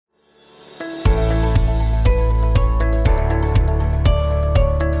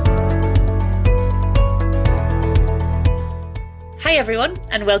Hi everyone,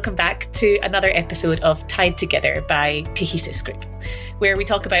 and welcome back to another episode of Tied Together by Cohesis Group, where we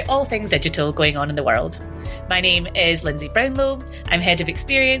talk about all things digital going on in the world. My name is Lindsay Brownlow. I'm Head of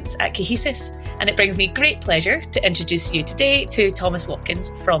Experience at Cohesis, and it brings me great pleasure to introduce you today to Thomas Watkins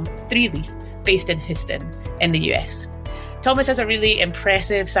from 3Leaf, based in Houston in the US. Thomas has a really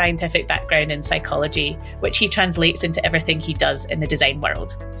impressive scientific background in psychology, which he translates into everything he does in the design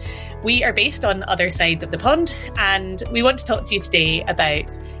world. We are based on other sides of the pond, and we want to talk to you today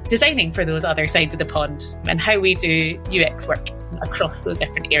about designing for those other sides of the pond and how we do UX work across those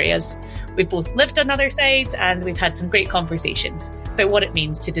different areas. We've both lived on other sides, and we've had some great conversations about what it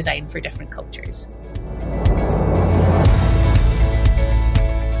means to design for different cultures.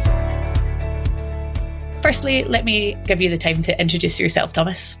 Firstly, let me give you the time to introduce yourself,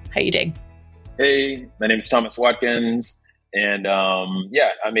 Thomas. How are you doing? Hey, my name is Thomas Watkins. And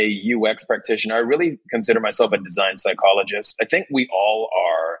I'm a UX practitioner. I really consider myself a design psychologist. I think we all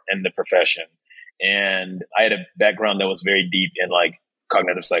are in the profession. And I had a background that was very deep in like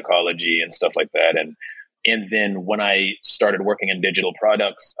cognitive psychology and stuff like that. And then when I started working in digital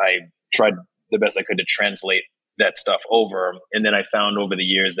products, I tried the best I could to translate that stuff over. And then I found over the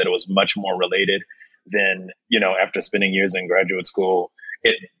years that it was much more related than, after spending years in graduate school,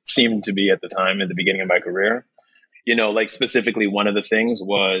 it seemed to be at the time, at the beginning of my career. Specifically, one of the things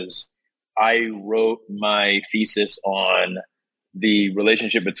was I wrote my thesis on the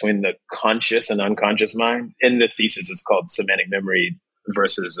relationship between the conscious and unconscious mind. And the thesis is called semantic memory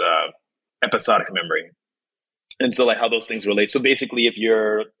versus episodic memory. And so how those things relate. So basically, if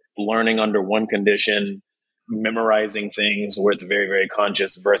you're learning under one condition, memorizing things where it's very, very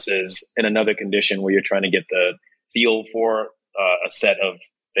conscious versus in another condition where you're trying to get the feel for a set of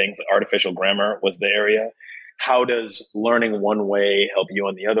things, artificial grammar was the area. How does learning one way help you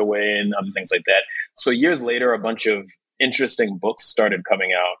on the other way and other things like that? So years later, a bunch of interesting books started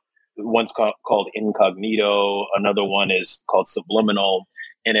coming out. One's called Incognito. Another one is called Subliminal.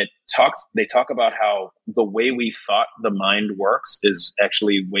 And they talk about how the way we thought the mind works is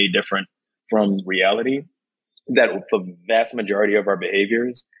actually way different from reality. That the vast majority of our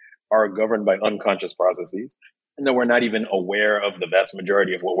behaviors are governed by unconscious processes. And that we're not even aware of the vast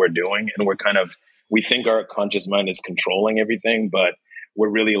majority of what we're doing. And we think our conscious mind is controlling everything, but we're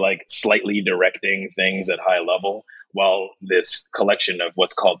really slightly directing things at high level, while this collection of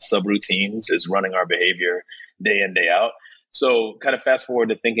what's called subroutines is running our behavior day in, day out. So kind of fast forward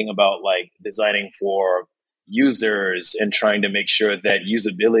to thinking about designing for users and trying to make sure that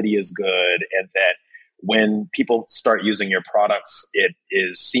usability is good and that when people start using your products, it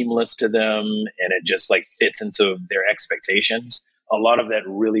is seamless to them and it just fits into their expectations. A lot of that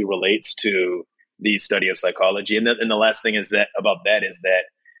really relates to the study of psychology. And the last thing is that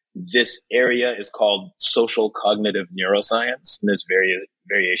this area is called social cognitive neuroscience. And there's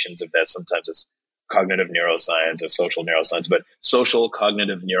variations of that. Sometimes it's cognitive neuroscience or social neuroscience, but social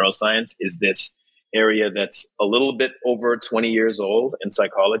cognitive neuroscience is this area that's a little bit over 20 years old in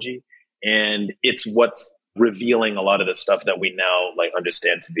psychology. And it's what's revealing a lot of the stuff that we now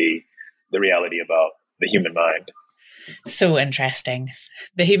understand to be the reality about the human mind. So interesting.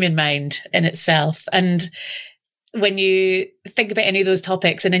 The human mind in itself. And when you think about any of those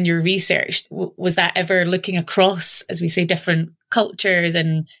topics and in your research, was that ever looking across, as we say, different cultures?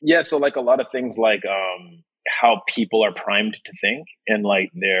 And yeah, so a lot of things how people are primed to think and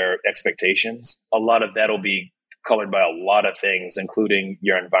their expectations, a lot of that will be colored by a lot of things, including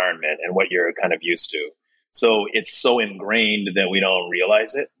your environment and what you're kind of used to. So it's so ingrained that we don't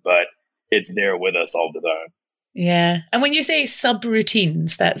realize it, but it's there with us all the time. Yeah. And when you say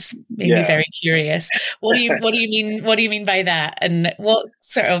subroutines, that's made me very curious. What do you mean? What do you mean by that? And what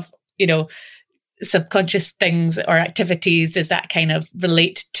sort of, subconscious things or activities does that kind of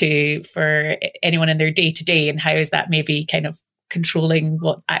relate to for anyone in their day to day? And how is that maybe kind of controlling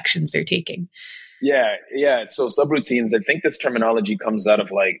what actions they're taking? Yeah. So subroutines, I think this terminology comes out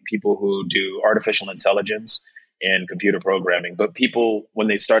of people who do artificial intelligence and computer programming. But people, when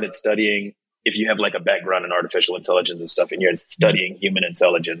they started studying, if you have a background in artificial intelligence and stuff and you're studying human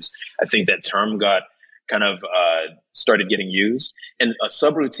intelligence, I think that term got kind of started getting used. And a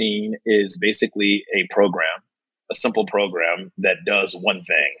subroutine is basically a simple program that does one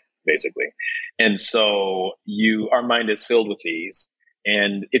thing, basically. And so our mind is filled with these.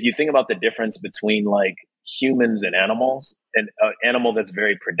 And if you think about the difference between humans and animals, an animal that's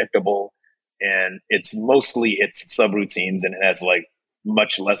very predictable and it's subroutines and it has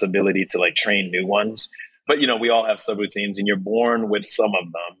much less ability to train new ones. But, we all have subroutines and you're born with some of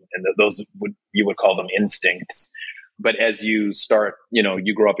them. And those you would call them instincts. But as you start,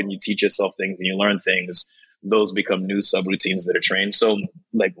 you grow up and you teach yourself things and you learn things, those become new subroutines that are trained. So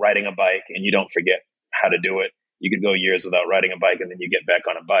like riding a bike and you don't forget how to do it. You could go years without riding a bike and then you get back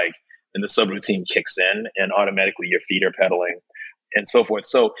on a bike and the subroutine kicks in and automatically your feet are pedaling and so forth.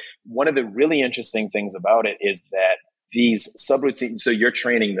 So one of the really interesting things about it is that these subroutines, so you're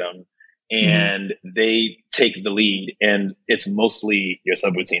training them and they take the lead and it's mostly your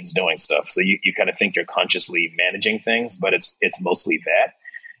subroutines doing stuff. So you kind of think you're consciously managing things, but it's mostly that.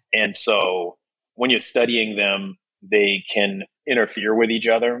 And so when you're studying them, they can interfere with each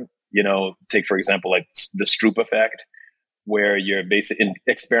other. You know, take, for example, like the Stroop effect, where you're basically in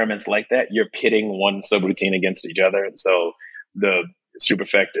experiments like that, you're pitting one subroutine against each other. So the Stroop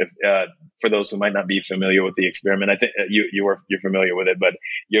effect, for those who might not be familiar with the experiment, I think you're familiar with it, but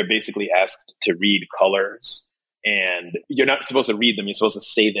you're basically asked to read colors and you're not supposed to read them. You're supposed to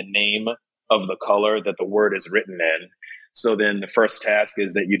say the name of the color that the word is written in. So then the first task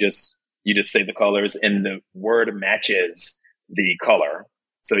is that you just say the colors and the word matches the color.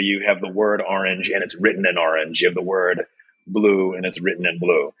 So you have the word orange and it's written in orange. You have the word blue and it's written in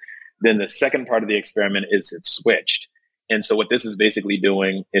blue. Then the second part of the experiment is it's switched. And so what this is basically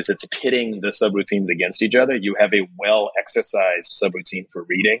doing is it's pitting the subroutines against each other. You have a well-exercised subroutine for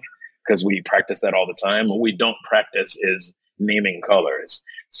reading because we practice that all the time. What we don't practice is naming colors.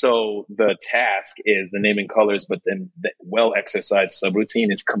 So the task is the naming colors, but then the well-exercised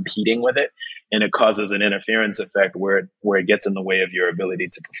subroutine is competing with it. And it causes an interference effect where it gets in the way of your ability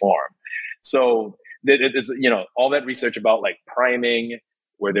to perform. So it is, all that research about like priming,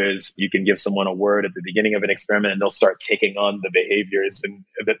 where you can give someone a word at the beginning of an experiment and they'll start taking on the behaviors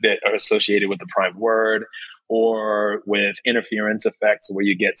that are associated with the prime word, or with interference effects where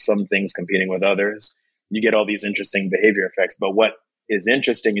you get some things competing with others. You get all these interesting behavior effects. But what is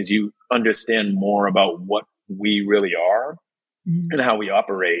interesting is you understand more about what we really are and how we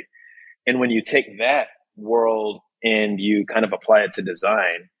operate. And when you take that world and you kind of apply it to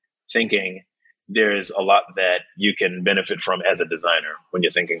design thinking, there's a lot that you can benefit from as a designer when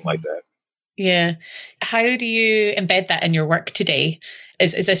you're thinking like that. Yeah. How do you embed that in your work today?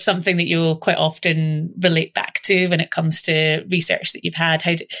 Is this something that you'll quite often relate back to when it comes to research that you've had?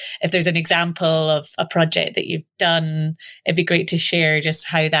 If there's an example of a project that you've done, it'd be great to share just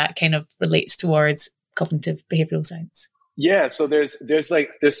how that kind of relates towards cognitive behavioral science. Yeah, so there's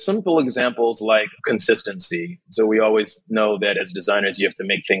simple examples like consistency. So we always know that as designers, you have to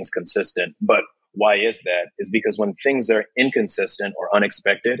make things consistent. But why is that? Is because when things are inconsistent or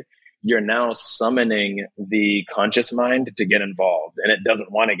unexpected, you're now summoning the conscious mind to get involved, and it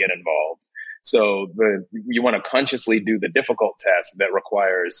doesn't want to get involved. So you want to consciously do the difficult task that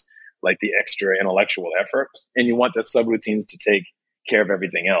requires like the extra intellectual effort, and you want the subroutines to take care of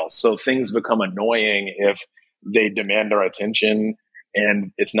everything else. So things become annoying if they demand our attention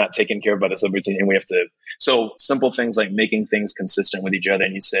and it's not taken care of by the subroutine, and we have to. So simple things like making things consistent with each other,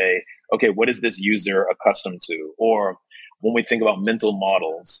 and you say, okay, what is this user accustomed to? Or when we think about mental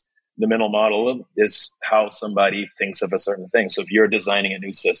models, the mental model is how somebody thinks of a certain thing. So if you're designing a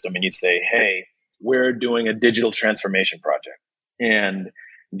new system and you say, hey, we're doing a digital transformation project, and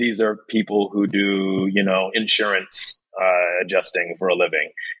these are people who do, insurance adjusting for a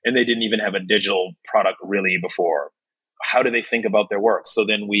living, and they didn't even have a digital product really before. How do they think about their work? So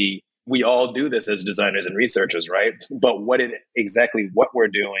then we all do this as designers and researchers, right? But what we're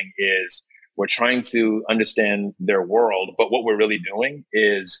doing is we're trying to understand their world. But what we're really doing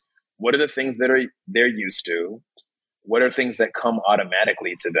is, what are the things that they're used to? What are things that come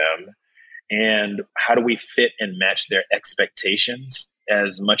automatically to them? And how do we fit and match their expectations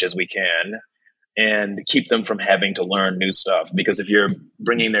as much as we can and keep them from having to learn new stuff? Because if you're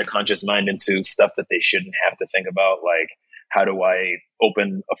bringing their conscious mind into stuff that they shouldn't have to think about, like how do I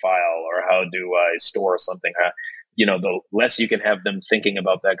open a file or how do I store something, the less you can have them thinking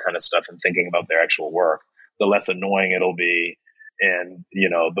about that kind of stuff and thinking about their actual work, the less annoying it'll be. And,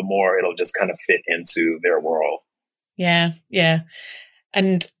 the more it'll just kind of fit into their world. Yeah. Yeah.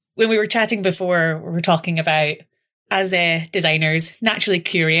 And when we were chatting before, we were talking about, as designers, naturally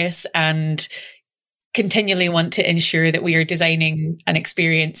curious and continually want to ensure that we are designing an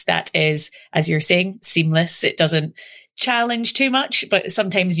experience that is, as you're saying, seamless. It doesn't challenge too much, but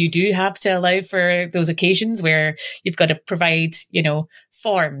sometimes you do have to allow for those occasions where you've got to provide,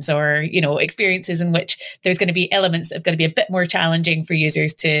 forms or, experiences in which there's going to be elements that have got to be a bit more challenging for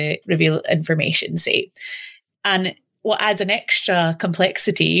users to reveal information, say. And what adds an extra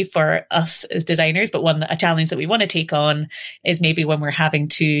complexity for us as designers, but a challenge that we want to take on, is maybe when we're having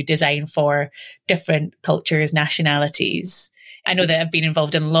to design for different cultures, nationalities. I know that I've been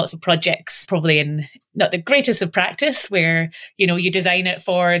involved in lots of projects, probably in not the greatest of practice, where, you design it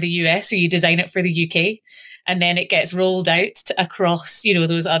for the US or you design it for the UK. and then it gets rolled out across,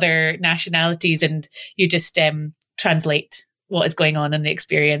 those other nationalities, and you just translate what is going on in the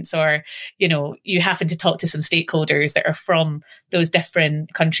experience. Or, you happen to talk to some stakeholders that are from those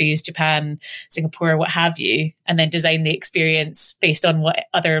different countries, Japan, Singapore, what have you, and then design the experience based on what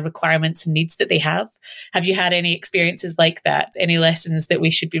other requirements and needs that they have. Have you had any experiences like that? Any lessons that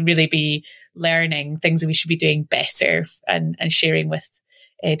we should really be learning, things that we should be doing better and sharing with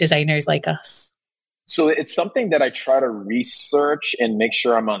designers like us? So it's something that I try to research and make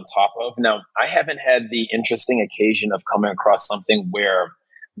sure I'm on top of. Now, I haven't had the interesting occasion of coming across something where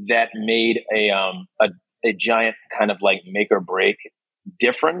that made a giant kind of like make or break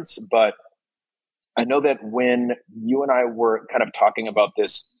difference. But I know that when you and I were kind of talking about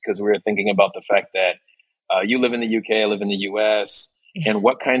this, because we were thinking about the fact that you live in the UK, I live in the US, and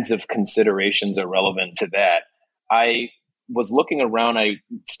what kinds of considerations are relevant to that, I was looking around, I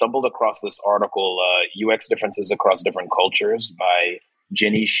stumbled across this article, UX Differences Across Different Cultures by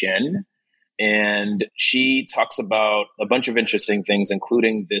Jenny Shen. And she talks about a bunch of interesting things,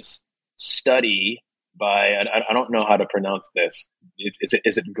 including this study by, I don't know how to pronounce this.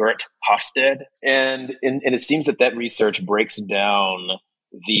 Is it Gert Hofstede? And it seems that research breaks down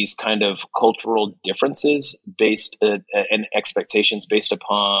these kind of cultural differences based and expectations based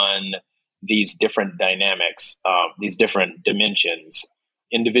upon these different dynamics, these different dimensions.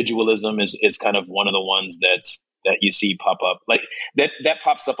 Individualism is kind of one of the ones that you see pop up. Like that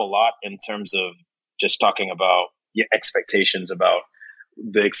pops up a lot in terms of just talking about expectations about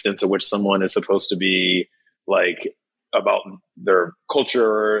the extent to which someone is supposed to be like about their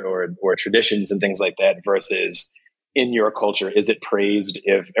culture or traditions and things like that versus in your culture, is it praised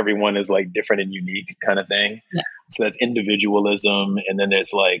if everyone is like different and unique kind of thing? Yeah. So that's individualism. And then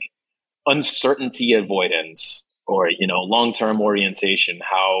there's like uncertainty avoidance or, long-term orientation,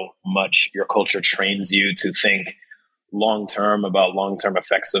 how much your culture trains you to think long-term about long-term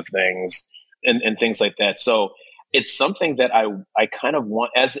effects of things and things like that. So it's something that I kind of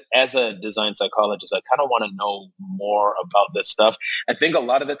want, as a design psychologist, I kind of want to know more about this stuff. I think a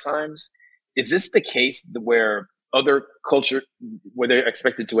lot of the times, is this the case where other culture, where they're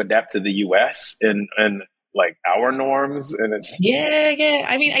expected to adapt to the US and like our norms, and it's yeah.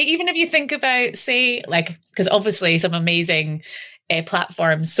 I mean, even if you think about, say, like, because obviously some amazing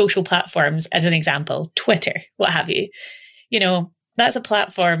platforms, social platforms, as an example, Twitter, what have you, that's a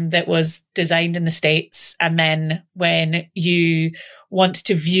platform that was designed in the States, and then when you want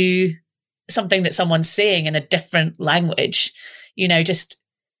to view something that someone's saying in a different language, just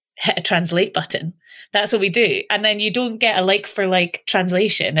hit a translate button. That's what we do. And then you don't get a like for like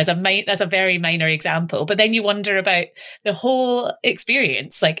translation as that's a very minor example. But then you wonder about the whole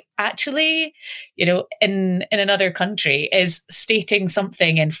experience. Like actually, in another country is stating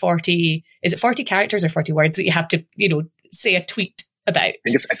something in 40 characters or 40 words that you have to, say a tweet about.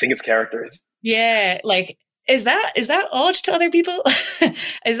 I think it's characters. Yeah. Like, is that odd to other people?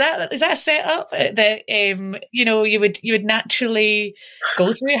 is that a setup that you would naturally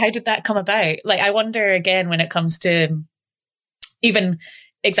go through? How did that come about? Like, I wonder again when it comes to even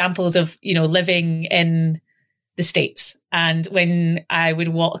examples of living in the States, and when I would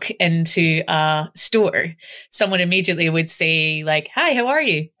walk into a store, someone immediately would say like, "Hi, how are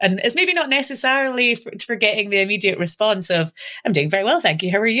you?" And it's maybe not necessarily for getting the immediate response of, "I'm doing very well, thank you.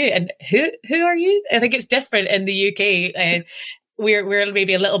 How are you?" And who are you? I think it's different in the UK. We're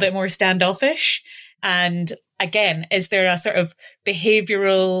maybe a little bit more standoffish. And again, is there a sort of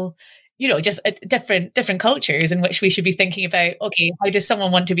behavioral, just different cultures in which we should be thinking about, okay, how does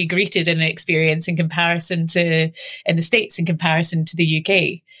someone want to be greeted in an experience in comparison to in the States, in comparison to the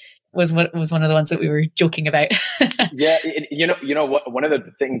UK? Was one of the ones that we were joking about. Yeah, what? One of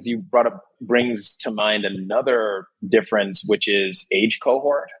the things you brought up brings to mind another difference, which is age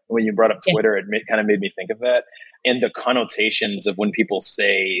cohort. When you brought up Twitter, it kind of made me think of that. And the connotations of when people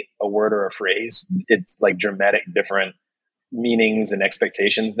say a word or a phrase, it's like dramatic different meanings and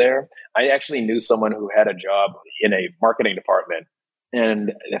expectations there. I actually knew someone who had a job in a marketing department.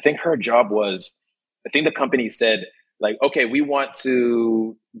 And I think her job was, I think the company said like, okay, we want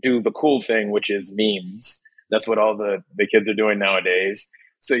to do the cool thing, which is memes. That's what all the kids are doing nowadays.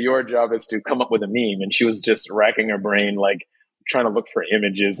 So your job is to come up with a meme. And she was just racking her brain, like trying to look for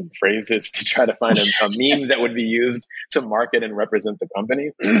images and phrases to try to find a meme that would be used to market and represent the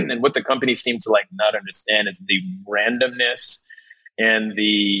company. And what the company seemed to like not understand is the randomness and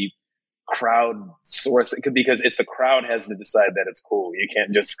the crowd source, because it's the crowd has to decide that it's cool. You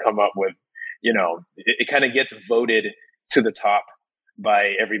can't just come up with, it kind of gets voted to the top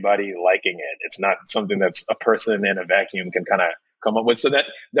by everybody liking it. It's not something that's a person in a vacuum can kind of come up with. So that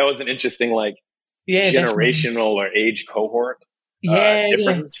was an interesting, like, Yeah, definitely. generational or age cohort Yeah, yeah.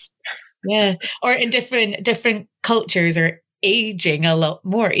 difference. Yeah. Or in different cultures are aging a lot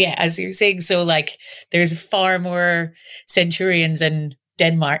more. Yeah, as you're saying. So like there's far more centurions in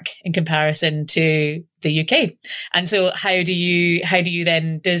Denmark in comparison to the UK. And so how do you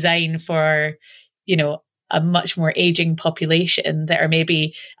then design for, you know, a much more aging population that are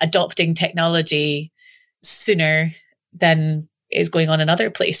maybe adopting technology sooner than is going on in other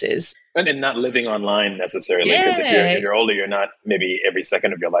places? And not living online necessarily, because Yeah. if you're older, you're not, maybe every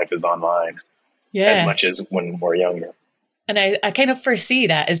second of your life is online as Yeah. much as when we're younger. And I kind of foresee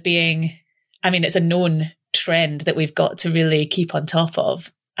that as being, I mean, it's a known trend that we've got to really keep on top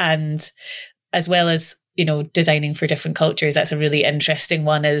of. And as well as, you know, designing for different cultures, that's a really interesting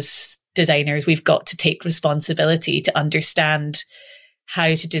one. As designers, we've got to take responsibility to understand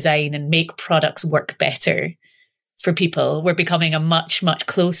how to design and make products work better for people. We're becoming a much, much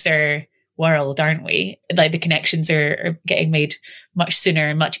closer world, aren't we? Like the connections are getting made much sooner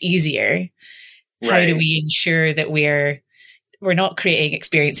and much easier. How do Right. we ensure that we're not creating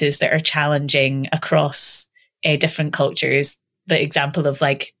experiences that are challenging across different cultures? The example of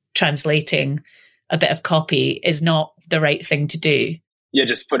like translating a bit of copy is not the right thing to do. Yeah,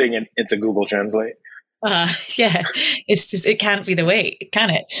 just putting it into Google Translate. Yeah, it's just, it can't be the way, can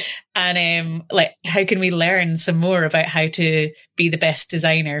it? And like, how can we learn some more about how to be the best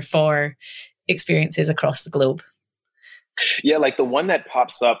designer for experiences across the globe? Yeah, like the one that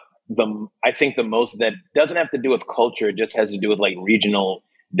pops up, I think the most, that doesn't have to do with culture, it just has to do with like regional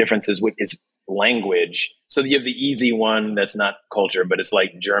differences, with is language. So you have the easy one that's not culture, but it's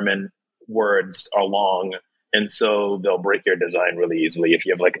like German words are long, and so they'll break your design really easily. If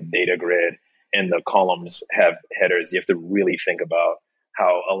you have like a data grid and the columns have headers, you have to really think about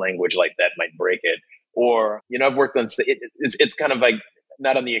how a language like that might break it. Or, you know, I've worked on, it's kind of like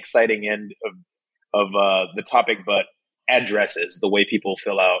not on the exciting end of the topic, but addresses, the way people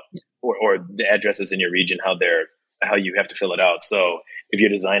fill out, or the addresses in your region, how you have to fill it out. So if you're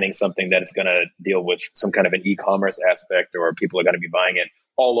designing something that is going to deal with some kind of an e-commerce aspect, or people are going to be buying it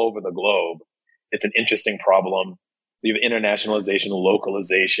all over the globe, it's an interesting problem. So you have internationalization,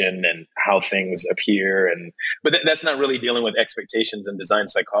 localization, and how things appear, but that's not really dealing with expectations and design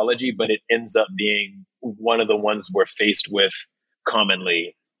psychology, but it ends up being one of the ones we're faced with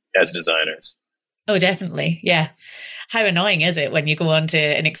commonly as designers. Oh, definitely. Yeah. How annoying is it when you go on to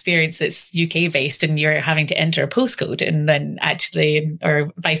an experience that's UK based and you're having to enter a postcode, and then actually, or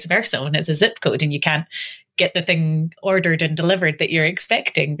vice versa, when it's a zip code and you can't get the thing ordered and delivered that you're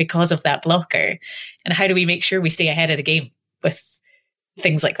expecting because of that blocker? And how do we make sure we stay ahead of the game with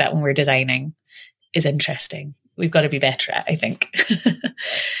things like that when we're designing is interesting. We've got to be better at, I think.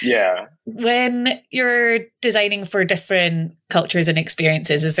 Yeah. When you're designing for different cultures and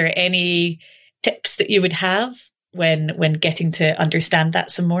experiences, is there any tips that you would have when getting to understand that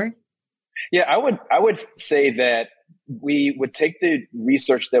some more? Yeah, I would say that we would take the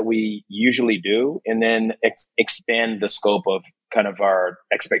research that we usually do and then expand the scope of kind of our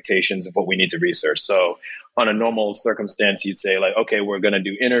expectations of what we need to research. So on a normal circumstance, you'd say like, okay, we're going to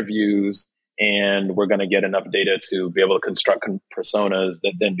do interviews and we're going to get enough data to be able to construct personas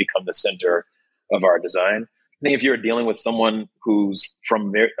that then become the center of our design. I think if you're dealing with someone who's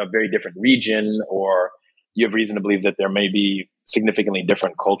from a very different region, or you have reason to believe that there may be significantly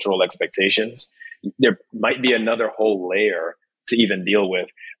different cultural expectations, there might be another whole layer to even deal with.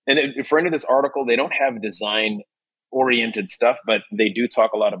 And for any of this article, they don't have design oriented stuff, but they do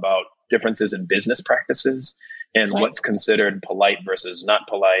talk a lot about differences in business practices and Right. what's considered polite versus not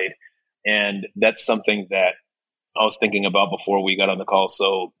polite. And that's something that I was thinking about before we got on the call.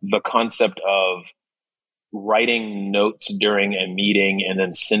 So the concept of writing notes during a meeting and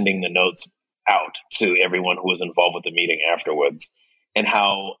then sending the notes out to everyone who was involved with the meeting afterwards, and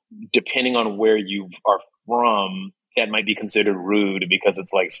how depending on where you are from, that might be considered rude, because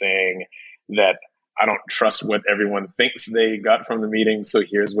it's like saying that I don't trust what everyone thinks they got from the meeting, so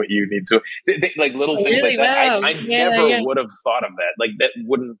here's what you need to, like little Oh, things really? like that. Wow. I Yeah, never yeah. would have thought of that. Like that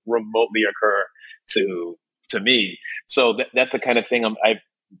wouldn't remotely occur to me. So that's the kind of thing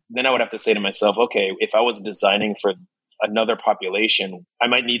then I would have to say to myself, okay, if I was designing for another population, I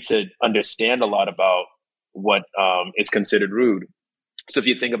might need to understand a lot about what is considered rude. So if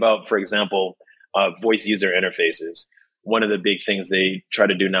you think about, for example, voice user interfaces, one of the big things they try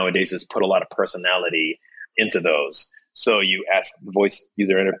to do nowadays is put a lot of personality into those. So you ask the voice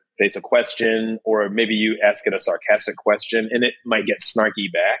user interface a question, or maybe you ask it a sarcastic question, and it might get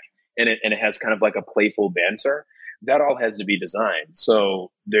snarky back, and it has kind of like a playful banter. That all has to be designed.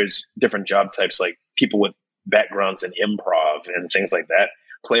 So there's different job types, like people with backgrounds in improv and things like that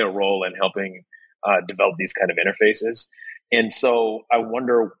play a role in helping develop these kind of interfaces. And so I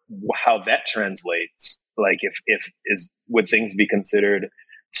wonder how that translates. Like, if would things be considered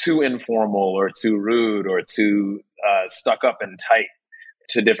too informal or too rude or too stuck up and tight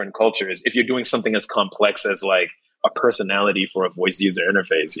to different cultures if you're doing something as complex as like a personality for a voice user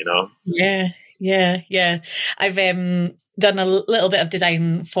interface, you know? Yeah. I've done a little bit of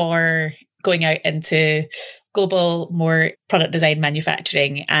design for going out into global, more product design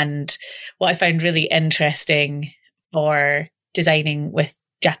manufacturing. And what I found really interesting for designing with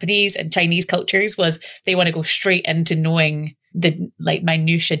Japanese and Chinese cultures was they want to go straight into knowing the like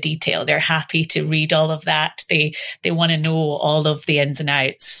minutia detail. They're happy to read all of that. They want to know all of the ins and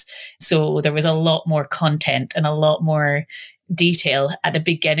outs. So there was a lot more content and a lot more detail at the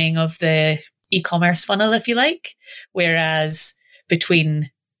beginning of the e-commerce funnel, if you like. Whereas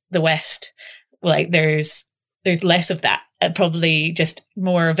between the West, like there's less of that, probably just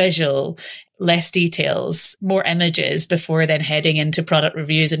more visual, less details, more images before then heading into product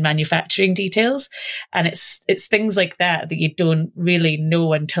reviews and manufacturing details. And it's things like that you don't really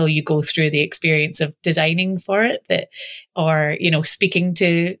know until you go through the experience of designing for it, that, or, you know, speaking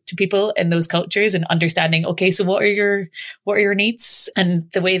to people in those cultures and understanding, okay, so what are your needs? And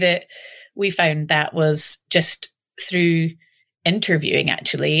the way that we found that was just through interviewing,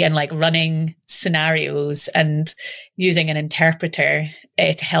 actually, and like running scenarios and using an interpreter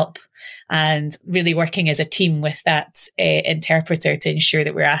to help, and really working as a team with that interpreter to ensure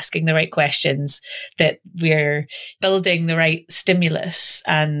that we're asking the right questions, that we're building the right stimulus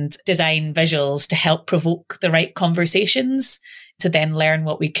and design visuals to help provoke the right conversations to then learn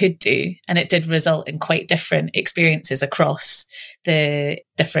what we could do. And it did result in quite different experiences across the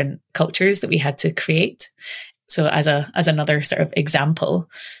different cultures that we had to create. So as another sort of example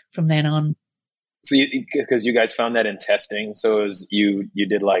from then on. So because you guys found that in testing, so it was you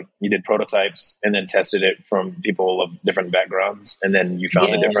did prototypes and then tested it from people of different backgrounds, and then you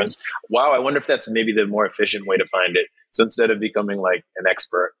found the difference. Wow, I wonder if that's maybe the more efficient way to find it. So instead of becoming like an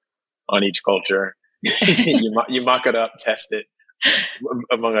expert on each culture, you mock it up, test it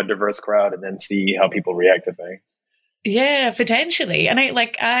among a diverse crowd, and then see how people react to things. Yeah, potentially. And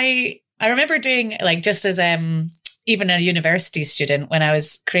I remember doing, like, just as even a university student, when I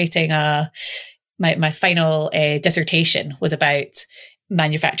was creating my final dissertation was about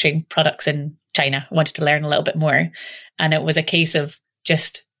manufacturing products in China. I wanted to learn a little bit more. And it was a case of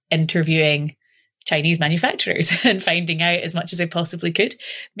just interviewing Chinese manufacturers and finding out as much as I possibly could.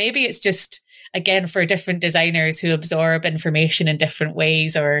 Maybe it's just, again, for different designers who absorb information in different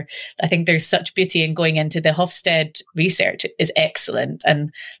ways, or I think there's such beauty in going into the Hofstede research is excellent.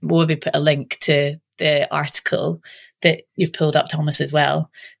 And we'll maybe put a link to the article that you've pulled up, Thomas, as well,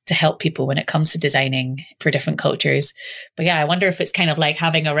 to help people when it comes to designing for different cultures. But yeah, I wonder if it's kind of like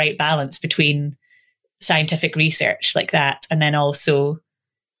having a right balance between scientific research like that and then also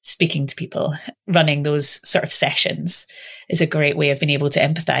speaking to people. Running those sort of sessions is a great way of being able to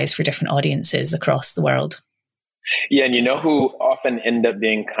empathize for different audiences across the world. Yeah, and you know who often end up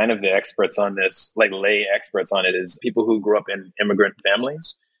being kind of the experts on this, like lay experts on it, is people who grew up in immigrant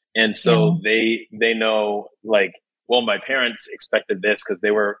families. And so they know, like, well, my parents expected this because they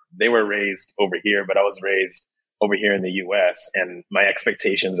were raised over here, but I was raised over here in the US, and my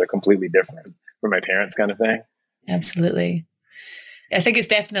expectations are completely different from my parents, kind of thing. Absolutely. I think it's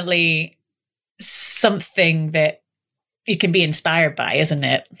definitely something that you can be inspired by, isn't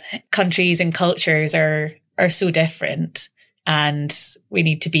it? Countries and cultures are so different, and we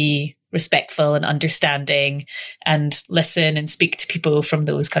need to be respectful and understanding and listen and speak to people from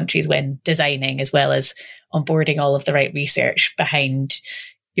those countries when designing, as well as onboarding all of the right research behind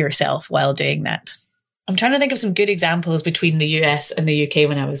yourself while doing that. I'm trying to think of some good examples between the US and the UK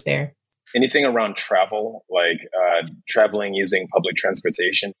when I was there. Anything around travel, like traveling using public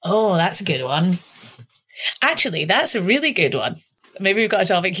transportation? Oh, that's a good one. Actually, that's a really good one. Maybe we've got a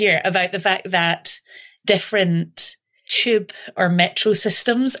topic here about the fact that different tube or metro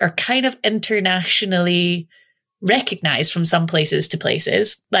systems are kind of internationally recognized from some places to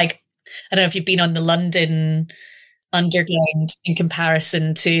places. Like, I don't know if you've been on the London Underground in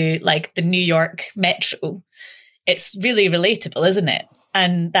comparison to like the New York Metro. It's really relatable, isn't it?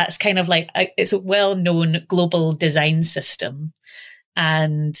 And that's kind of like, it's a well-known global design system.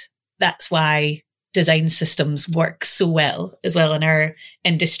 And that's why design systems work so well as well in our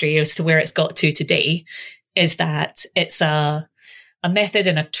industry as to where it's got to today, is that it's a method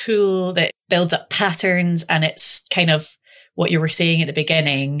and a tool that builds up patterns. And it's kind of what you were saying at the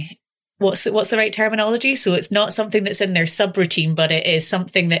beginning. What's the right terminology? So it's not something that's in their subroutine, but it is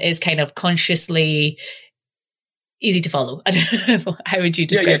something that is kind of consciously easy to follow. I don't know, how would you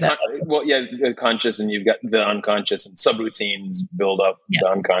describe that? The conscious, and you've got the unconscious, and subroutines build up the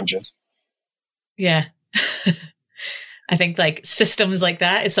unconscious. Yeah. I think like systems like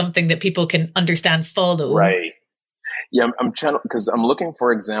that is something that people can understand, follow. Right. Yeah, I'm trying because I'm looking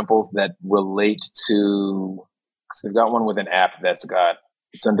for examples that relate to. Because they've got one with an app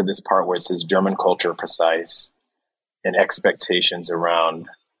it's under this part where it says German culture precise and expectations around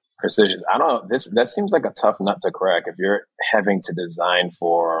precision. I don't know. That seems like a tough nut to crack if you're having to design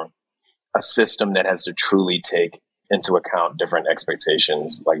for a system that has to truly take into account different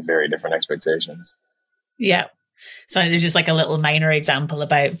expectations, like very different expectations. Yeah. So there's just like a little minor example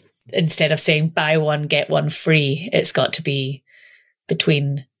about, instead of saying buy one, get one free, it's got to be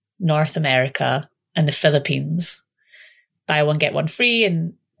between North America and the Philippines. Buy one, get one free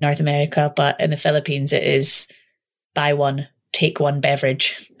in North America, but in the Philippines it is buy one, take one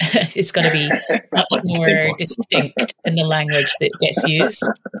beverage. It's got to be much more distinct in the language that gets used,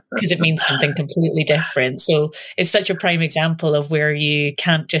 because it means something completely different. So it's such a prime example of where you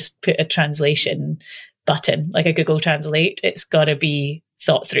can't just put a translation button like a Google Translate. It's got to be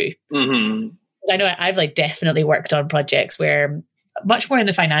thought through. Mm-hmm. I know I've like definitely worked on projects where, much more in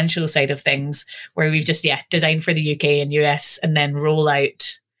the financial side of things, where we've just designed for the UK and US and then roll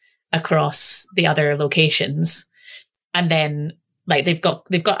out across the other locations. And then like they've got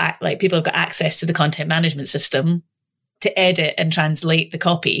like people have got access to the content management system to edit and translate the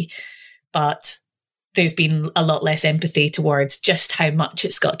copy, but there's been a lot less empathy towards just how much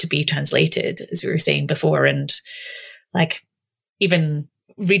it's got to be translated, as we were saying before. And like even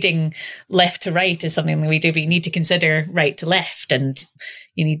reading left to right is something that we do, but you need to consider right to left, and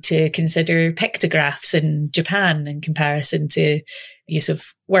you need to consider pictographs in Japan in comparison to use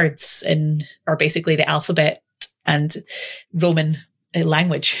of words or basically the alphabet and Roman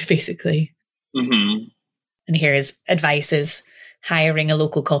language, basically. Mm-hmm. And here's advice is hiring a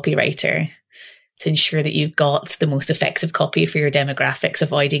local copywriter to ensure that you've got the most effective copy for your demographics,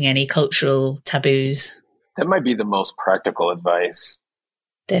 avoiding any cultural taboos. That might be the most practical advice.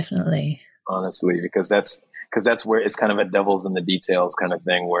 Definitely. Honestly, because that's where it's kind of a devil's in the details kind of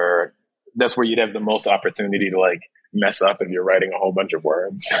thing, where that's where you'd have the most opportunity to like mess up if you're writing a whole bunch of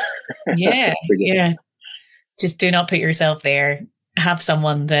words. Yeah. Yeah. Just do not put yourself there. Have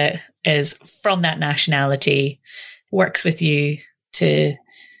someone that is from that nationality, works with you to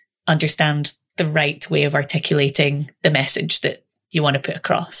understand the right way of articulating the message that you want to put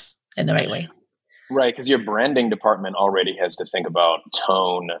across in the right way. Right, because your branding department already has to think about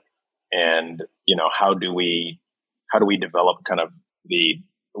tone and, how do we develop kind of the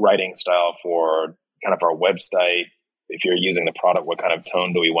writing style for kind of our website? If you're using the product, what kind of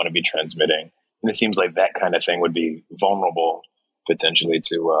tone do we want to be transmitting? And it seems like that kind of thing would be vulnerable potentially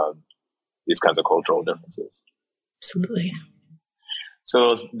to these kinds of cultural differences. Absolutely.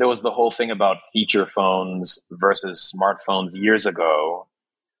 So there was the whole thing about feature phones versus smartphones years ago,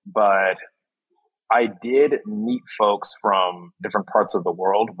 but I did meet folks from different parts of the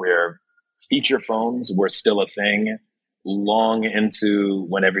world where feature phones were still a thing long into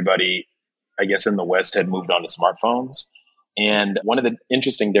when everybody, I guess, in the West had moved on to smartphones. And one of the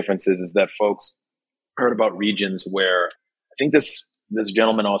interesting differences is that folks heard about regions where I think this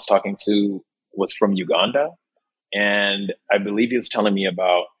gentleman I was talking to was from Uganda. And I believe he was telling me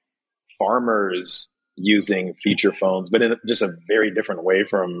about farmers using feature phones, but in just a very different way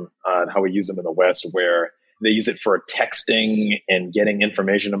from how we use them in the West, where they use it for texting and getting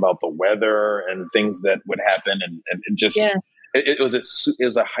information about the weather and things that would happen. And just, it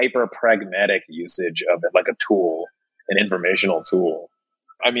was a hyper pragmatic usage of it, like a tool, an informational tool.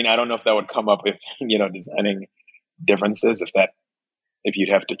 I mean, I don't know if that would come up if, designing differences, if you'd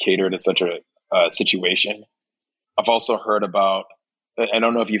have to cater to such a situation. I've also heard about, I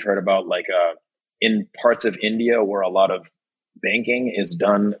don't know if you've heard about like in parts of India where a lot of banking is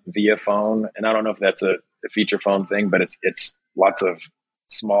done via phone. And I don't know if that's a feature phone thing, but it's lots of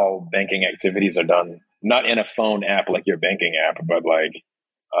small banking activities are done, not in a phone app like your banking app, but like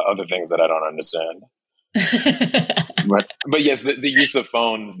other things that I don't understand. but yes, the use of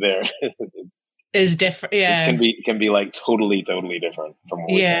phones there is different. Yeah. It can be like totally different from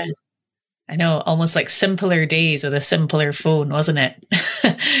what we do. I know, almost like simpler days with a simpler phone, wasn't it?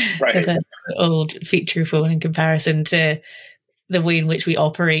 Right. With an old feature phone in comparison to the way in which we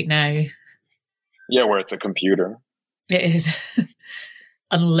operate now. Yeah, where it's a computer. It is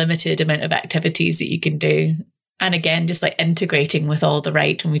unlimited amount of activities that you can do. And again, just like integrating with all the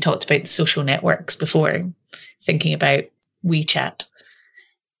right, when we talked about the social networks before, thinking about WeChat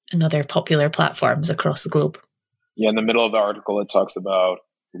and other popular platforms across the globe. Yeah, in the middle of the article, it talks about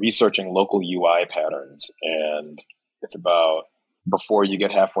researching local UI patterns. And it's about, before you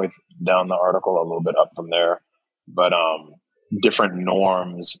get halfway down the article, a little bit up from there, but different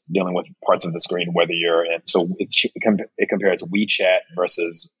norms dealing with parts of the screen, whether you're in, so it compares WeChat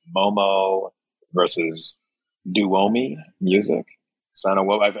versus Momo versus Duomi music. So I know,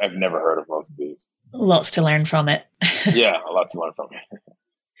 well, I've never heard of most of these. Lots to learn from it. Yeah, a lot to learn from it.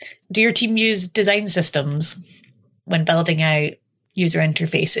 Do your team use design systems when building out user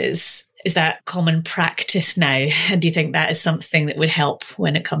interfaces? Is that common practice now? And do you think that is something that would help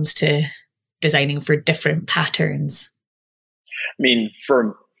when it comes to designing for different patterns? I mean,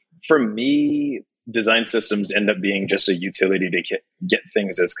 for me, design systems end up being just a utility to get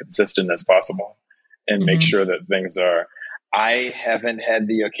things as consistent as possible and make sure that things are. I haven't had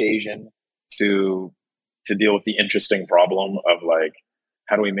the occasion to deal with the interesting problem of like,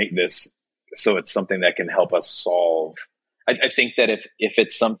 how do we make this so it's something that can help us solve? I think that if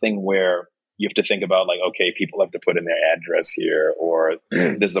it's something where you have to think about like, okay, people have to put in their address here, or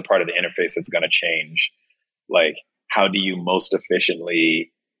this is a part of the interface that's going to change. Like, how do you most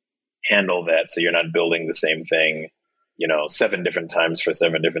efficiently handle that so you're not building the same thing, 7 different times for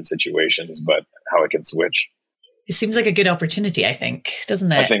 7 different situations, but how it can switch? It seems like a good opportunity, I think,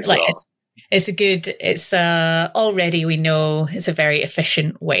 doesn't it? I think so. It's already we know it's a very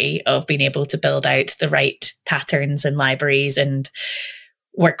efficient way of being able to build out the right patterns and libraries and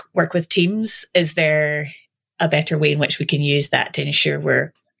work with teams. Is there a better way in which we can use that to ensure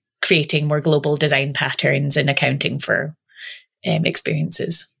we're creating more global design patterns and accounting for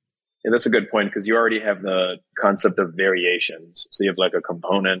experiences? Yeah, that's a good point, because you already have the concept of variations. So you have like a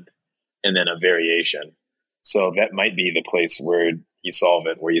component and then a variation. So that might be the place where you solve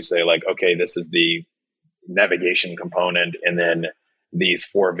it, where you say like, okay, this is the navigation component, and then these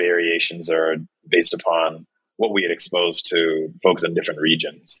 4 variations are based upon what we had exposed to folks in different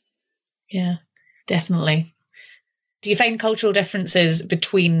regions. Yeah, definitely. Do you find cultural differences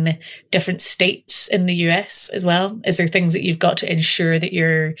between different states in the US as well? Is there things that you've got to ensure that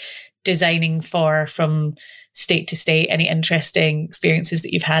you're designing for from state to state? Any interesting experiences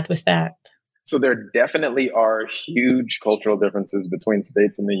that you've had with that? So there definitely are huge cultural differences between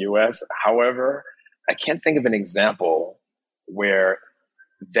states in the US. However, I can't think of an example where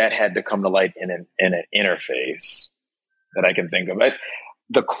that had to come to light in an interface that I can think of.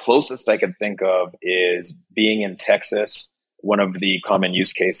 The closest I can think of is being in Texas. One of the common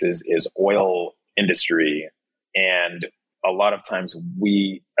use cases is oil industry. And a lot of times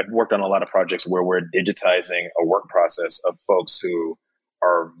I've worked on a lot of projects where we're digitizing a work process of folks who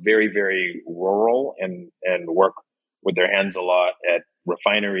are very, very rural and work with their hands a lot at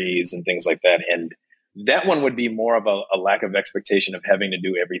refineries and things like that. And that one would be more of a lack of expectation of having to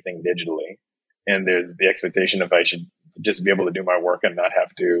do everything digitally. And there's the expectation of I should just be able to do my work and not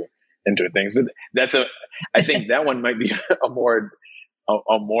have to enter things. But I think that one might be a more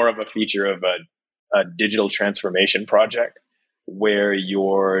of a feature of a digital transformation project where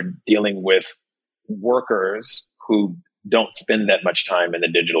you're dealing with workers who don't spend that much time in the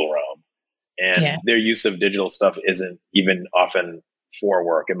digital realm, and their use of digital stuff isn't even often for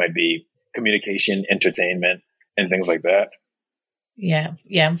work. It might be communication, entertainment, and things like that. Yeah.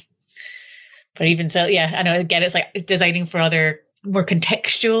 But even so, I know, again, it's like designing for other more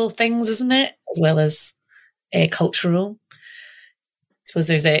contextual things, isn't it? As well as cultural. I suppose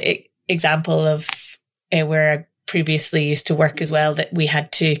there's an example of where I previously used to work as well, that we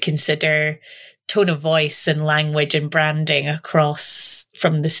had to consider tone of voice and language and branding across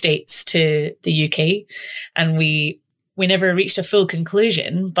from the States to the UK. And we never reached a full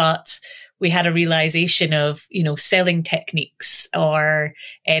conclusion, but we had a realization of, selling techniques or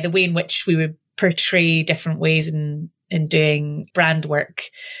the way in which we would portray different ways in doing brand work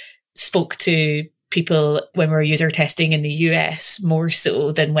spoke to people when we were user testing in the US more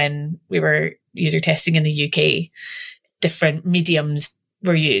so than when we were user testing in the UK. Different mediums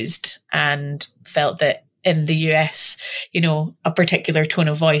were used, and felt that in the US, a particular tone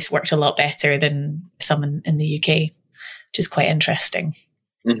of voice worked a lot better than some in the UK, which is quite interesting.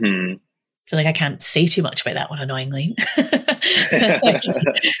 Mm-hmm. I feel like I can't say too much about that one, annoyingly.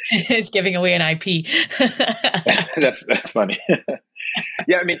 It's giving away an IP. That's funny.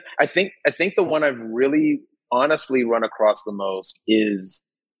 Yeah, I mean, I think the one I've really honestly run across the most is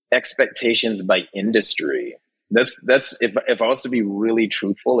expectations by industry. That's if I was to be really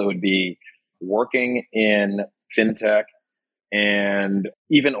truthful, it would be working in fintech and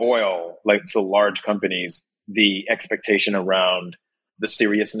even oil, like so large companies. The expectation around the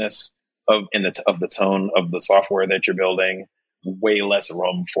seriousness of the tone of the software that you're building, way less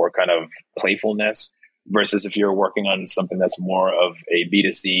room for kind of playfulness, versus if you're working on something that's more of a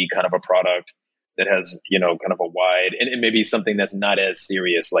B2C kind of a product that has, kind of a wide, and it may be something that's not as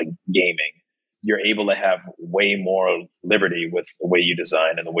serious like gaming. You're able to have way more liberty with the way you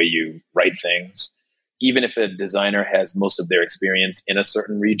design and the way you write things. Even if a designer has most of their experience in a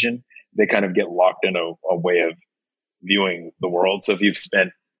certain region, they kind of get locked in a way of viewing the world. So if you've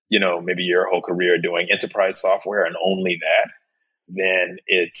spent, maybe your whole career doing enterprise software and only that, then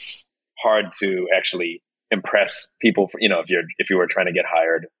it's hard to actually impress people. If you were trying to get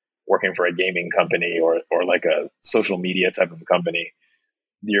hired working for a gaming company or like a social media type of company,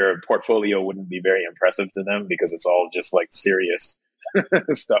 your portfolio wouldn't be very impressive to them because it's all just like serious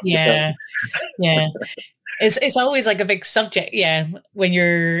stuff. Yeah. Yeah. It's always like a big subject. Yeah. When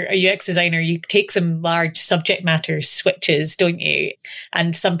you're a UX designer, you take some large subject matter switches, don't you?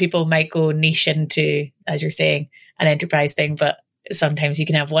 And some people might go niche into, as you're saying, an enterprise thing, but sometimes you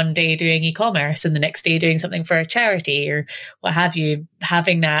can have one day doing e-commerce and the next day doing something for a charity or what have you.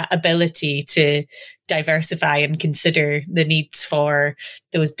 Having that ability to diversify and consider the needs for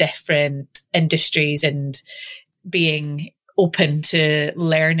those different industries and being open to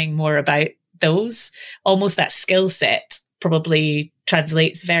learning more about those, almost that skill set probably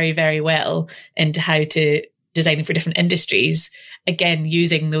translates very, very well into how to design for different industries. Again,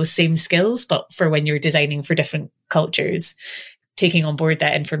 using those same skills, but for when you're designing for different cultures, taking on board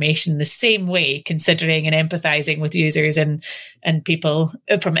that information the same way, considering and empathizing with users and people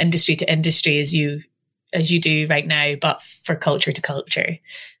from industry to industry as you do right now, but for culture to culture,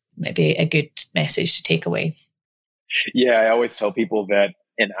 might be a good message to take away. Yeah, I always tell people that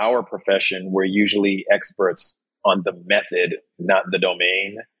in our profession, we're usually experts on the method, not the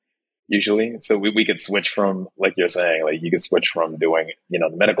domain, usually. So we could switch from, like you're saying, like you could switch from doing, the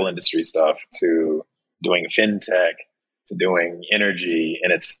medical industry stuff to doing fintech to doing energy,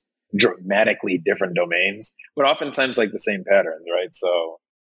 and it's dramatically different domains, but oftentimes like the same patterns, right? So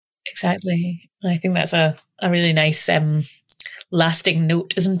exactly. I think that's a really nice lasting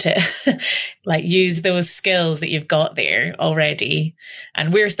note, isn't it? Like use those skills that you've got there already,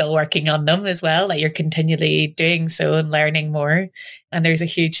 and we're still working on them as well. Like you're continually doing so and learning more, and there's a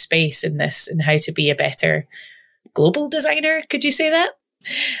huge space in this and how to be a better global designer. Could you say that?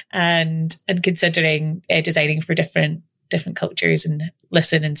 And considering designing for different cultures and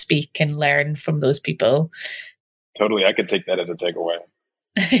listen and speak and learn from those people. Totally, I could take that as a takeaway.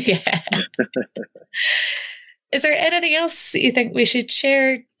 Yeah. Is there anything else that you think we should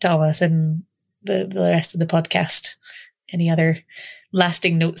share, Thomas, and the rest of the podcast? Any other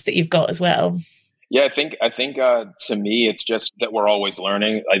lasting notes that you've got as well? Yeah, I think to me, it's just that we're always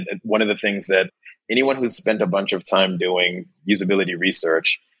learning. One of the things that anyone who's spent a bunch of time doing usability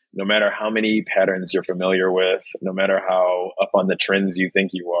research, no matter how many patterns you're familiar with, no matter how up on the trends you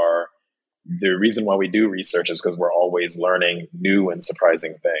think you are, the reason why we do research is because we're always learning new and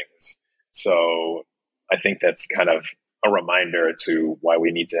surprising things. So I think that's kind of a reminder to why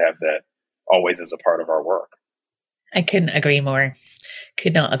we need to have that always as a part of our work. I couldn't agree more.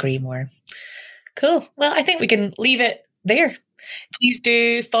 Could not agree more. Cool. Well, I think we can leave it there. Please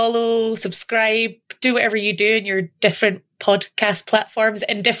do follow, subscribe, do whatever you do in your different podcast platforms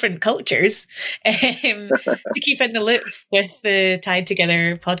in different cultures to keep in the loop with the Tied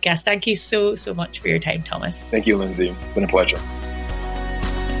Together podcast. Thank you so much for your time, Thomas. Thank you, Lindsay. It's been a pleasure.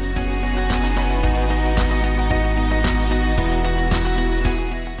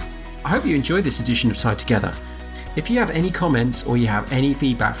 I hope you enjoyed this edition of Tied Together. If you have any comments or you have any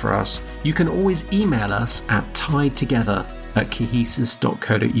feedback for us, you can always email us at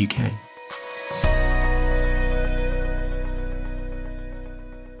tiedtogether@cohesus.co.uk.